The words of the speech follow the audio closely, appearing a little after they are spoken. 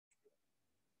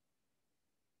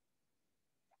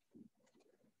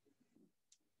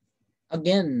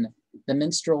Again, the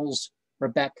minstrel's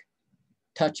rebeck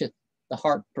toucheth the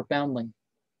heart profoundly,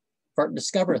 for it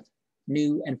discovereth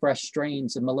new and fresh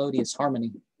strains of melodious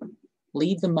harmony.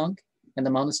 Leave the monk and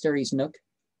the monastery's nook,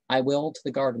 I will to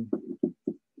the garden,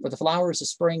 for the flowers of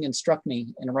spring instruct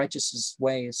me in righteous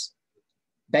ways.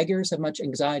 Beggars have much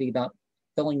anxiety about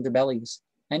filling their bellies,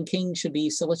 and kings should be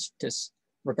solicitous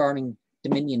regarding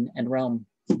dominion and realm.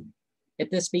 If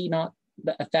this be not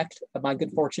the effect of my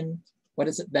good fortune, what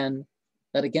is it then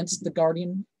that against the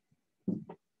guardian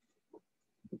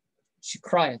she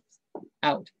crieth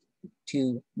out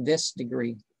to this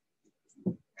degree?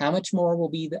 How much more will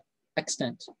be the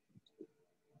extent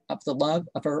of the love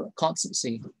of her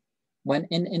constancy, when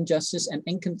in injustice and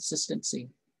inconsistency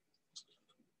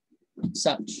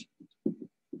such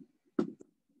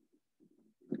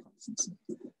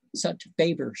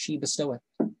favor she bestoweth.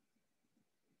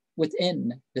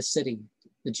 Within the city,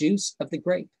 the juice of the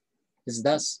grape is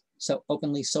thus so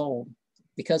openly sold,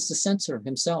 because the censor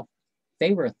himself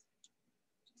favoreth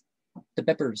the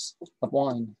bibbers of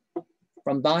wine.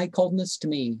 From thy coldness to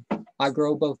me, I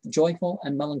grow both joyful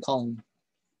and melancholy,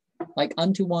 like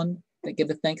unto one that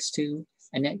giveth thanks to,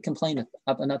 and yet complaineth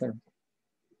of another.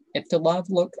 If to love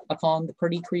look upon the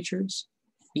pretty creatures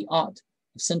be aught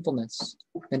of sinfulness,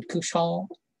 then KHUSHʿÄL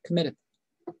committeth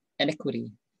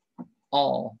iniquity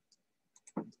all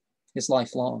his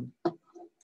life long.